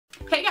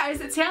guys,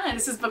 it's Hannah and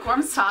this is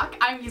Bookworms Talk.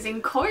 I'm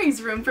using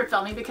Corey's room for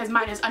filming because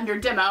mine is under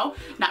demo.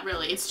 Not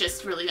really, it's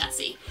just really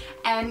messy.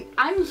 And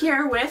I'm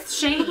here with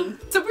Shane.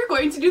 So we're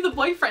going to do the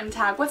boyfriend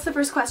tag. What's the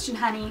first question,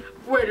 honey?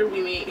 Where did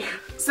we meet?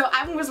 So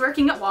I was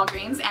working at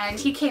Walgreens and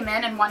he came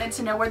in and wanted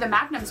to know where the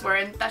Magnums were,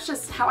 and that's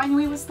just how I knew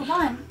he was the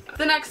one.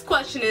 The next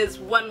question is,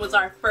 when was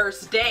our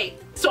first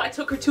date? So I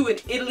took her to an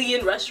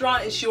Italian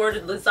restaurant and she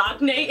ordered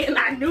lasagna, and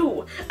I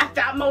knew at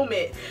that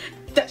moment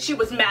that she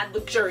was mad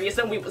luxurious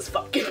and we was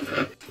fucking.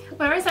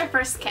 Where was our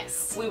first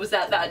kiss? We was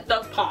at that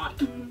duck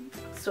pond.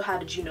 So how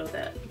did you know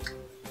that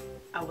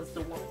I was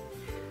the one?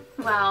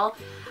 Well,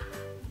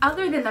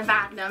 other than the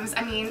Magnums,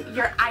 I mean,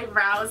 your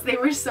eyebrows, they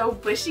were so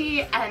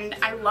bushy, and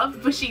I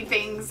love bushy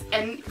things,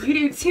 and you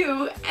do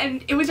too,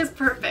 and it was just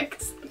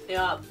perfect.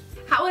 Yeah.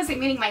 How was it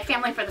meeting my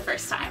family for the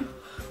first time?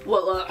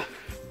 Well,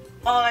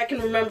 all I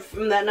can remember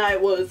from that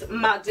night was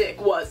my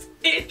dick was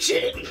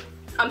itching.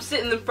 I'm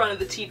sitting in front of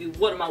the TV.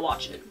 What am I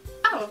watching?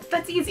 Oh,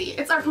 that's easy.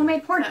 It's our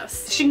homemade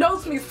pornos. She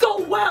knows me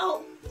so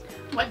well.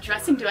 What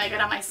dressing do I get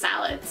on my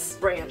salads?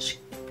 Ranch,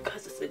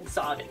 because it's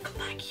exotic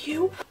like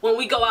you. When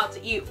we go out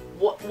to eat,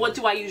 what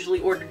do I usually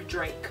order to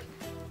drink?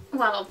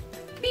 Well,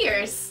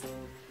 beers.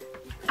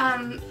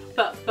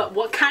 But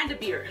what kind of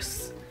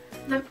beers?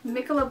 The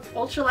Michelob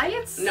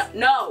Ultralights?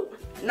 No.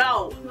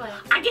 What?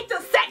 I get the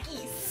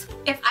Sekis.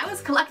 If I was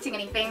collecting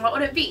anything, what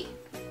would it be?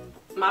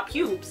 My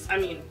pubes. I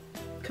mean,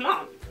 come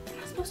on. I'm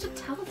not supposed to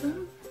tell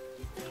them.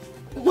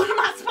 What am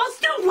I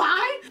supposed to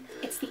lie?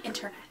 It's the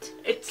internet.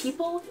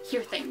 People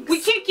hear things.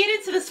 We can't get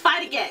into this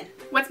fight again.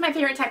 What's my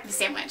favorite type of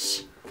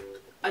sandwich?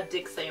 A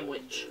dick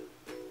sandwich.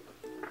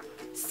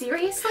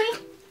 Seriously?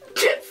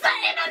 It's the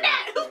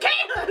internet. Who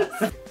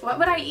cares? What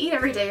would I eat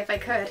every day if I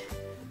could?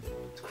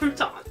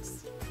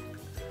 Croutons.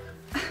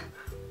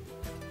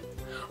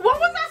 What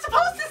was I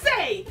supposed to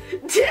say?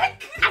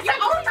 Dick? I said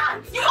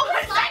croutons. You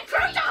always like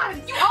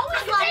croutons. You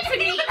always lie to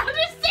me. I didn't even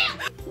understand.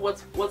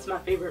 What's my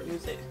favorite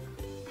music?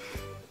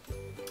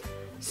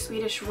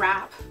 Swedish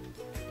rap.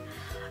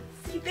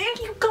 See, there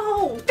you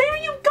go. There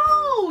you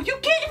go. You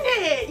getting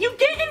it. You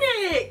getting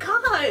it.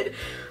 God.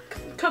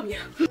 Come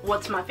here.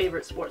 What's my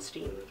favorite sports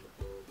team?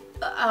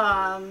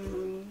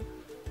 The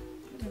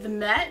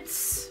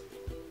Mets.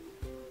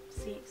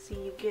 See,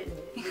 you getting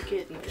it. You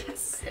getting it.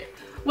 Yes.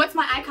 What's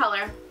my eye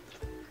color?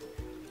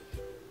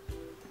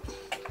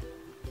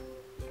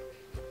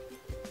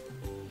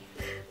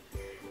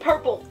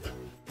 Purple.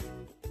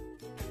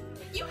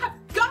 You have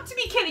got to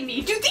be kidding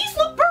me. Do these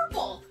look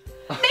purple?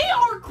 They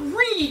are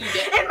green.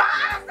 In my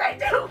eyes,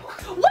 they do.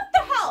 What the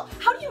hell?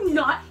 How do you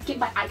not get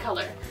my eye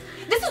color?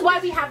 This is why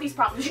we have these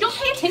problems. You don't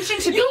pay attention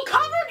to me. You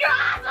covered your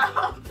eyes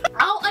up.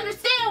 I don't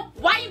understand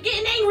why you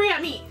getting angry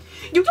at me.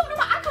 You don't know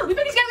my eye color. We've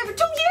been together for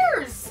 2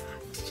 years.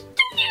 2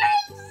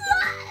 years?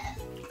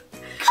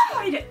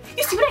 God.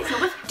 You see what I deal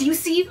with? Do you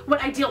see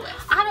what I deal with?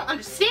 I don't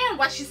understand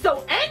why she's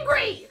so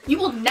angry. You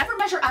will never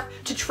measure up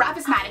to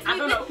Travis Maddox. I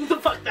don't know who the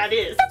fuck that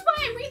is. That's why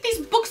I read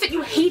these books that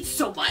you hate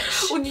so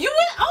much. Well, you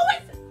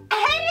always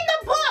hated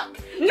the book.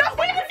 No,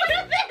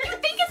 You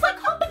think it's like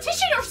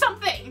competition or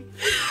something.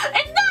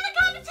 It's not a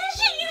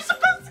competition. You're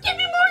supposed to give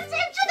me more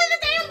attention than the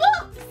damn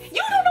book.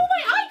 You don't know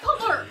my eye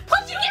color.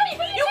 Plus, you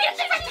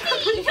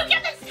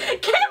give this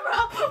camera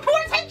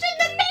more attention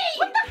than me.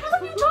 What the hell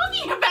are you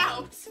talking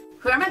about?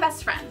 Who are my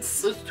best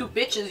friends? Those two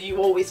bitches you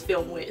always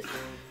film with.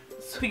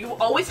 So you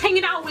always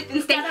hanging out with They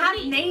instead of have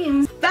me.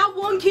 names. That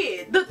one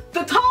kid, the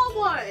tall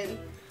one.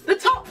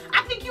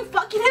 I think you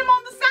fucking him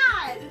on the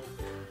side.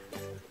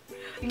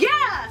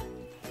 Yeah,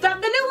 that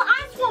Vanilla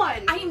Ice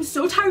one. I am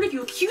so tired of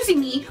you accusing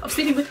me of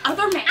sleeping with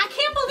other men. I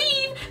can't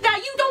believe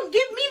that you don't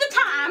give me the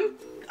time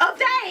of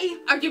day.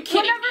 Are you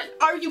kidding me?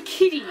 Are you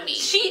kidding me?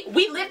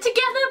 We live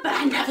together, but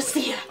I never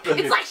see her.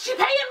 It's like she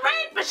paying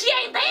rent, but she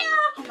ain't there.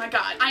 Oh my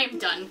god, I am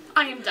done.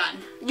 I am done.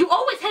 You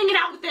always hanging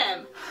out with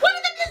them. What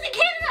are them in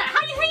Canada?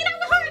 How you hanging out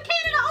with her in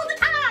Canada all the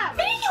time?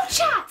 Video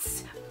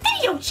chats!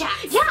 Video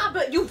chats! Yeah,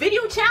 but you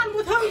video chatting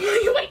with her.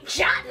 You ain't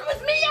chatting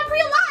with me in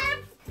real life.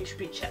 You should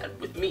be chatting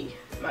with me,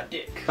 my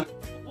dick.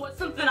 What's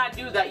something I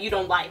do that you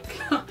don't like?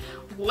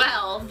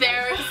 Well,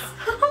 there's...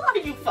 Are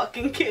you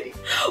fucking kidding?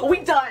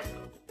 We done.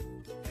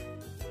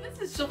 This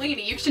is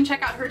Shalini. You should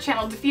check out her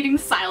channel, Defeating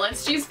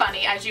Silence. She's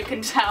funny, as you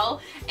can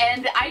tell.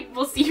 And I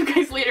will see you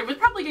guys later with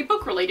probably a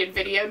book-related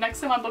video next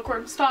time on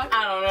Bookworms Talk.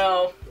 I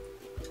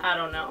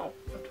don't know.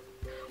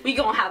 We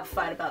gonna have a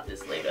fight about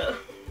this later.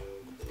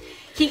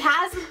 He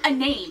has a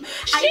name.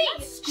 She! Him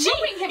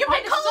You've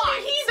been calling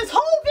me he this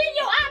whole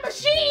video. I'm a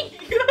she!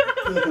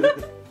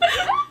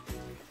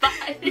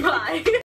 Bye. Bye.